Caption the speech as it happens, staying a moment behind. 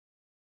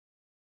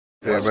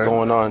What's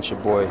going on? It's your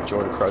boy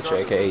Jordan Crutcher,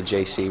 aka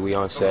JC. We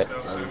on set.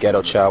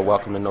 Ghetto Child,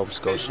 welcome to Nova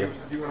Scotia.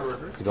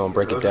 We're gonna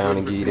break it down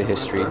and give you the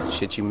history,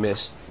 shit you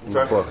missed in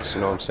the books.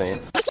 You know what I'm saying?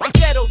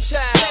 Ghetto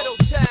Child,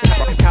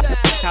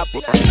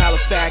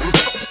 Halifax,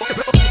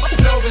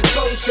 Nova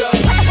Scotia.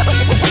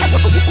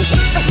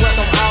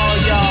 Welcome all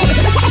y'all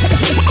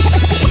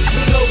to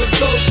Nova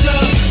Scotia.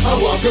 I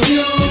welcome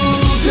you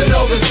to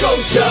Nova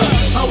Scotia.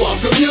 I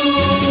welcome you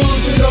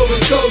to Nova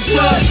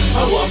Scotia.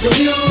 I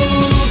welcome you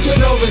to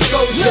Nova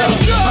Scotia.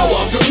 I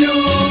welcome you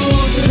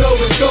to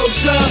Nova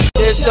Scotia.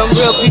 There's some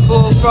real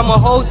people from a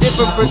whole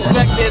different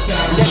perspective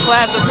that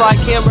classify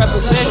can't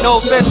represent. No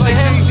offense to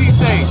him. He's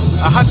saying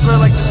a hustler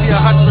like to see a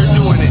hustler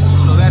doing it,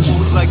 so that's what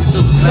we like to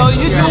do. No,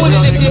 you're doing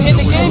it. If you're in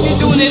the game, you're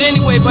doing it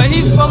anyway. But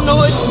he's from the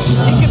hood.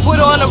 He can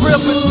put on a real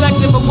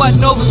perspective of what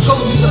Nova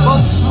Scotia's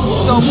about.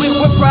 So we're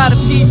proud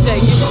of PJ.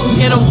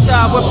 Ghetto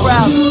Child, we're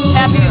proud.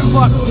 Happy as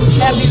fuck.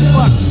 Happy as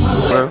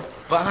fuck.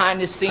 Behind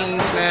the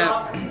scenes, man.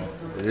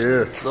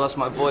 Yeah. Lost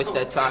my voice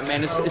that time,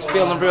 man. It's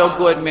feeling real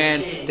good,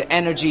 man. The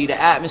energy, the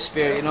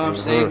atmosphere, you know what I'm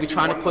saying? We're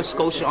trying to put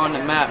Scotia on the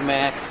map,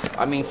 man.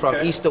 I mean, from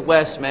east to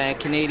west, man.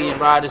 Canadian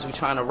riders, we're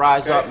trying to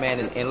rise up, man,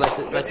 and let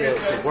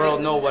the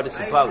world know what it's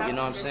about, you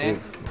know what I'm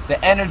saying?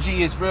 The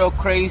energy is real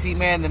crazy,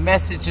 man. The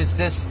message is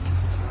just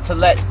to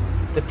let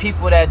the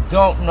people that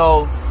don't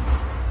know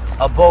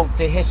about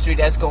the history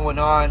that's going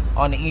on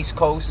the East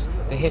Coast,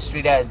 the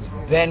history that's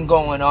been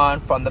going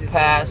on from the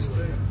past.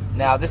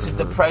 Now, this is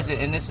the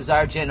present, and this is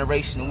our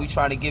generation, and we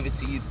trying to give it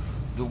to you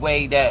the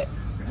way that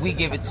we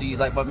give it to you.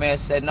 Like my man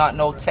said, not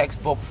no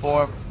textbook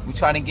form. We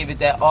trying to give it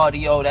that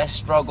audio, that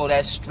struggle,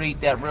 that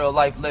street, that real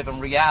life living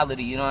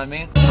reality, you know what I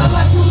mean? I'd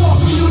like to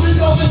welcome you to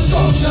Nova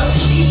Scotia,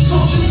 East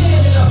Coast of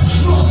Canada,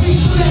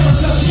 Northeast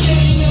America,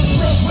 Canadians,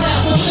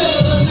 playground for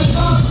settlers to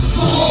come,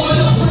 the horn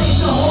to break,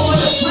 the horn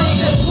to slay,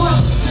 that's what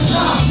the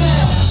time's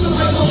now, to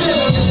break the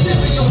barrier,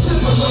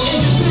 stereotypical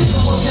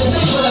individuals, and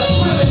label us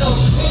criminals,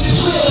 and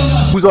declaring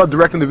us. Who's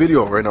directing the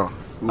video right now?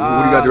 Who do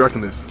you got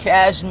directing this?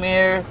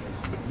 Cashmere,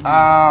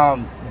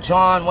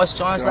 John, what's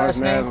John's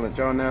last name?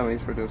 John Nally,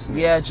 he's producing.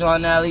 Yeah,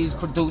 John Nally, he's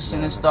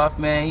producing and stuff,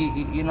 man.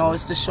 You know,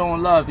 it's just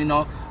showing love, you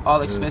know.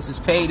 All expenses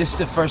paid. It's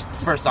the first.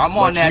 I'm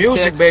on that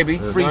music, tip. baby.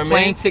 Free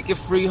plane ticket,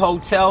 free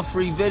hotel,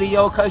 free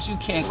video, cause you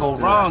can't go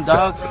wrong,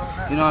 dog.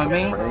 You know what I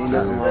mean?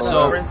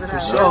 So for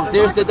sure,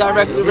 there's the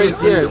director right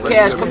there.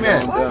 Cash, come here.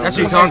 That's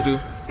who you talking to.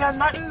 Yeah,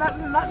 nothing.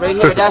 Right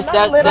here. That's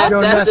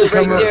it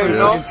right there. You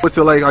know. What's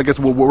it like? I guess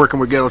we're working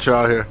with Ghetto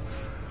Child here.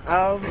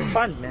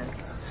 Fun, man.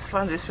 It's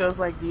fun. This feels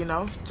like, you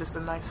know, just a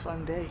nice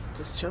fun day.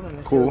 Just chilling.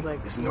 It Cool. feels like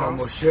It's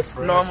normal shit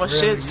for us. normal really,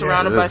 shit,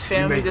 surrounded by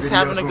family, just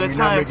having a good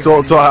time.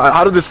 So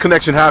how did this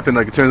connection happen?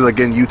 Like in terms of like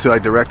getting you to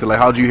like direct it, like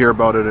how did you hear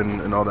about it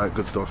and all that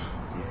good stuff?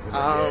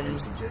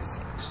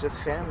 It's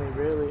just family,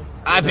 really.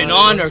 I've been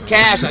on her,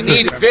 Cash. I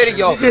need a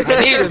video.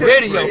 I need a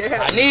video.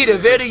 I need a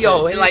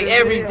video. And like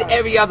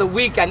every other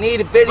week, I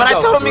need a video. But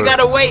I told him you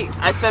gotta wait.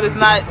 I said it's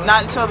not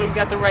until we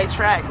got the right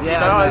track. You know,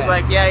 I was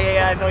like,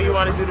 yeah. I know you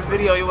want to do the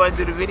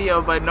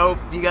video, but nope,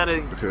 you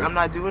gotta. Okay. I'm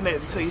not doing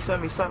it until you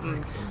send me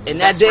something.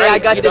 And that day I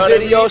got the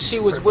video, she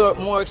was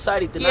more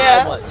excited than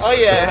I was. Oh yeah.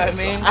 You know what I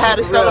mean? I had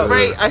to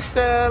celebrate. I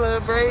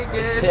celebrate. I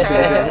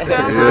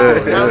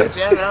was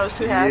jamming. I was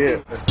too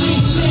happy.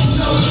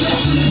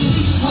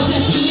 Our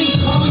destiny,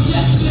 are we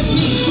destined to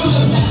be? From the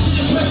past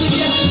to the present,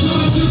 yes, and from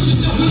the future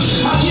to we.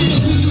 I give it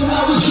to you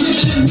how it's given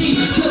to me.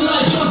 The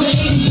life of the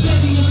 80s,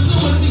 baby,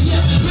 influencing,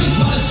 yes, raised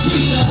by the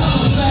streets of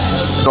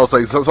Halifax. No, it's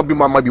like some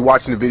people might be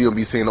watching the video and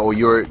be saying, "Oh,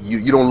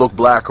 you don't look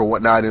black" or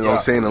whatnot. You know what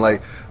I'm saying? And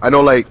like I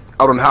know, like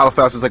out in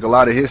Halifax, there's like a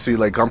lot of history.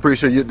 Like I'm pretty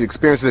sure the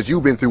experiences that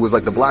you've been through was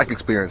like the black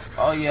experience.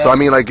 Oh yeah. So I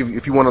mean, like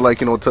if you want to like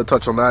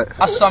touch on that.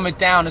 I sum it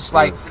down. It's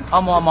like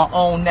I'm on my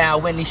own now.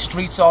 In these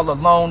streets, all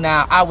alone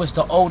now. I was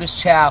the oldest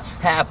child,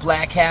 half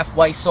black, half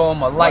white, so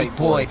I'm a light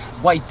boy.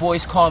 White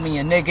boys call me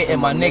a nigga,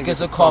 and my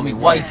niggas will call me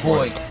white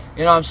boy.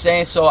 You know what I'm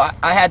saying? So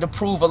I had to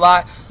prove a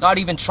lot. Not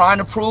even trying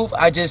to prove.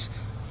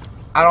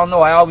 I don't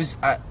know. I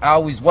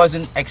always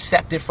wasn't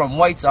accepted from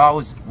whites. I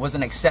always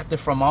wasn't accepted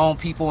from my own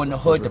people in the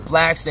hood. The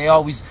blacks, they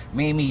always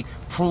made me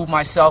prove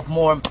myself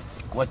more.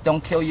 What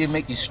don't kill you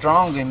make you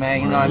stronger,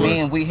 man. You know what I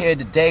mean? We here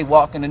today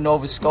walking to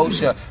Nova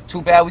Scotia.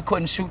 Too bad we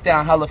couldn't shoot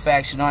down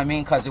Halifax, you know what I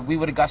mean? Because we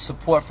would have got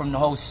support from the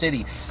whole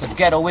city. Because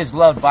ghetto is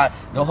loved by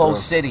the whole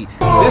city.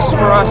 This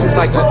for us is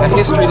like a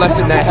history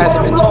lesson that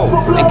hasn't been told.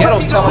 And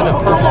Ghetto's telling a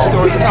perfect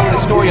story. He's telling the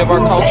story of our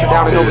culture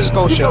down in Nova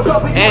Scotia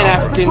and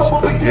Africans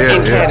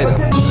in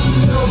Canada.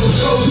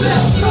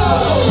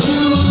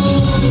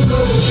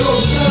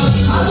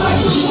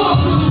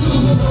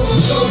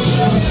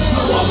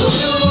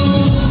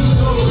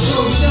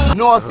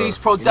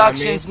 Northeast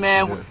Productions,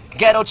 man.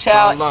 Ghetto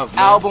Child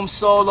album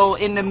solo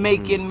in the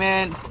making,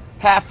 man.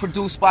 Half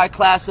produced by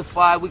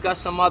Classified. We got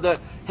some other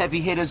heavy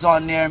hitters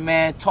on there,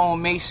 man.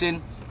 Tone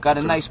Mason got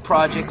a nice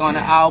project on the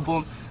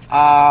album.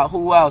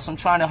 Who else? I'm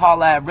trying to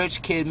holler at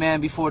Rich Kid,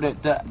 man, before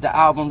the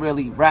album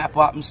really wrap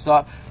up and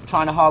stuff.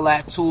 Trying to holler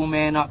at Tool,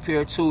 man, up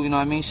here too, you know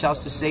what I mean?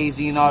 Shouts to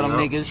Sazy and all them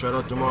niggas. Shout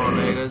out to all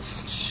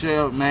niggas.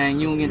 Sure, man,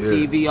 Union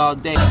TV all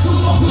day.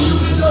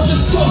 Nova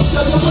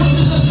Scotia, the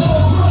winters are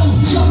cold,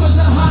 summers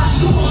are hot,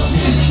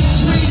 scorching,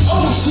 trees,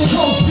 ocean,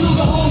 coast to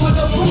the home of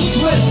the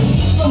ruthless,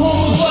 the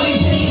home of Buddy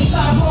Day and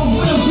Tyrone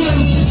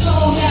Williams. It's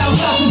all now,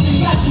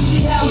 got to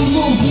see how we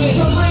move it.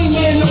 So bring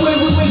in the way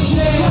we went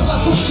jam,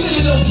 about some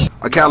citadels.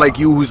 A cat like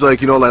you who's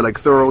like, you know, like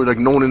thorough, like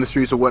known in the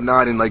streets or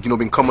whatnot, and like, you know,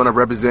 been coming up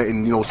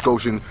representing, you know,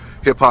 Scotian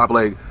hip hop,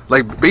 like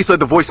basically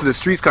the voice of the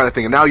streets kind of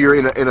thing. And now you're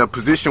in a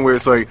position where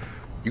it's like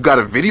you got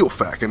a video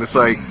fact, and it's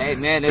like, hey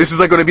man, this is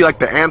like going to be like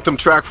the anthem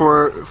track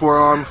for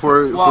Nova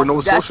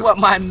Scotia. That's what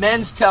my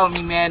men's tell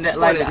me, man. That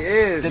like the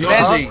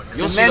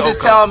men's is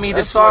okay. telling me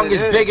the song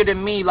is bigger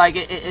than me. Like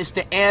it's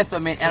the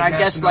anthem, and I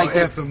guess like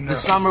the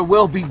summer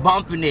will be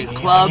bumping it.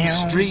 Clubs,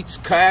 streets,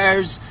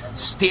 cars,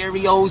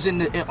 stereos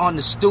on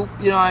the stoop.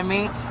 You know what I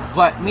mean?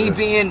 But me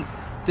being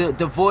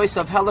the voice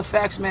of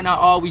Halifax, man, I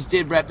always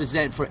did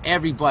represent for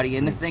everybody.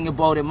 And the thing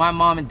about it, my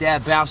mom and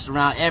dad bounced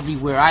around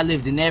everywhere. I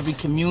lived in every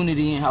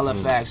community in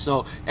Halifax,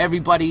 so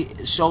everybody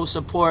shows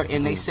support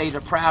and they say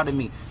they're proud of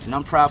me, and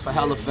I'm proud for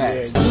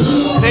Halifax.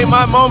 It ain't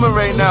my moment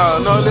right now. I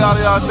know a lot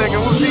of y'all thinking,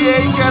 well,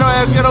 GA Ghetto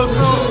have Ghetto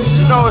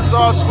soon. You know, it's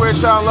all square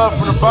town love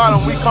from the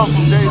bottom. We come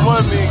from day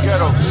one, me and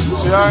Ghetto.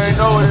 So y'all already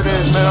know what it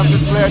is, man. I'm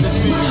just glad to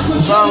see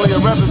finally a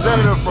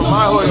representative from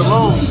my hood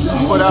alone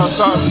put out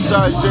something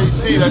besides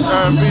JC. That's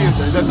R&B.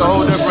 That's a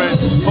whole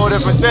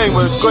different thing.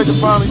 But it's good to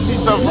finally see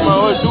something from my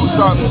hood do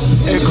something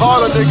and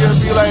call a nigga and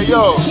be like,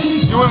 yo,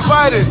 you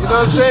invited. You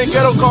know what I'm saying?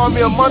 Ghetto called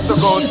me a month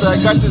ago and said,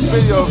 I got this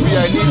video of me.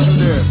 I need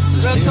you there.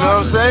 You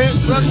know what I'm saying?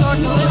 Much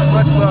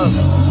love.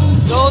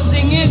 The whole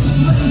thing is,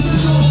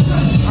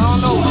 I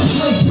don't know,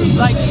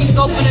 like he's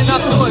opening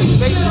up doors,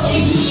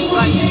 basically.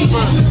 Like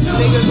for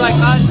niggas like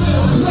us,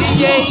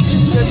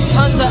 DJs, there's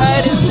tons of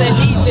artists that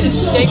need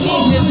this. They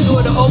need this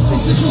door to open,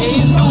 and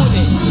he's doing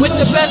it with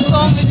the best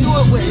song to do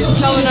it with. It's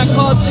telling our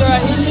culture,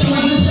 our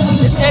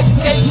history, it's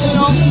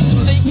educational,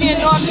 so you can't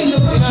knock it. You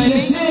know what I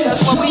mean?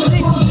 That's what we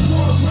think.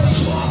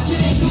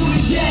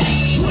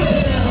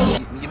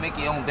 You make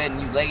your own bed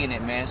and you lay in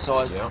it, man. So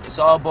it's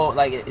all about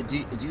like,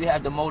 do you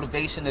have the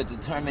motivation, the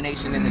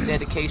determination, and the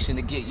dedication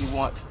to get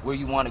where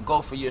you want to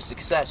go for your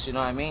success? You know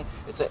what I mean?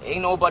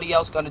 Ain't nobody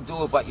else gonna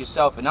do it but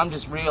yourself. And I'm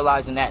just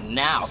realizing that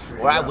now,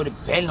 where I would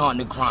have been on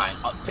the grind,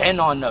 been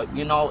on the,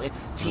 you know,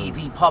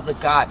 TV,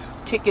 public eye,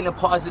 kicking a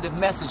positive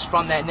message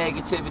from that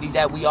negativity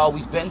that we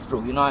always been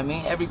through. You know what I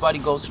mean? Everybody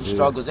goes through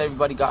struggles.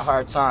 Everybody got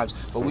hard times,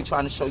 but we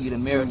trying to show you the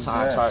mirror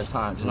times, hard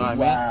times. You know what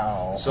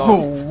I mean? So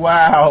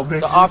wow,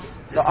 the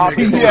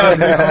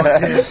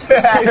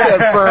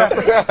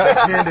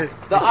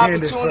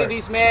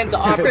opportunities, man, the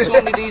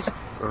opportunities.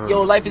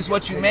 Yo, life is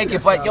what you make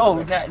it. But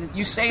yo,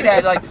 you say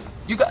that like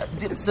you got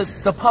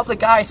the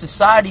public eye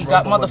society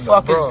got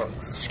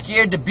motherfuckers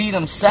scared to be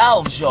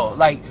themselves, yo.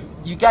 Like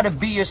you got to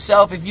be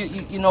yourself. If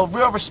you know,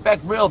 real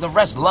respect real, the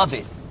rest love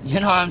it. You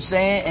know what I'm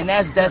saying? And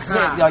that's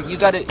it. Like you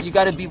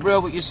gotta be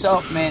real with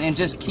yourself, man, and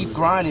just keep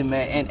grinding,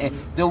 man. And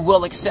they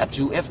will accept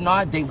you. If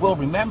not, they will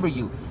remember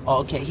you.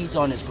 Oh, okay, he's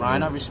on his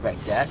grind. I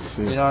respect that.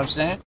 You know what I'm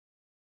saying?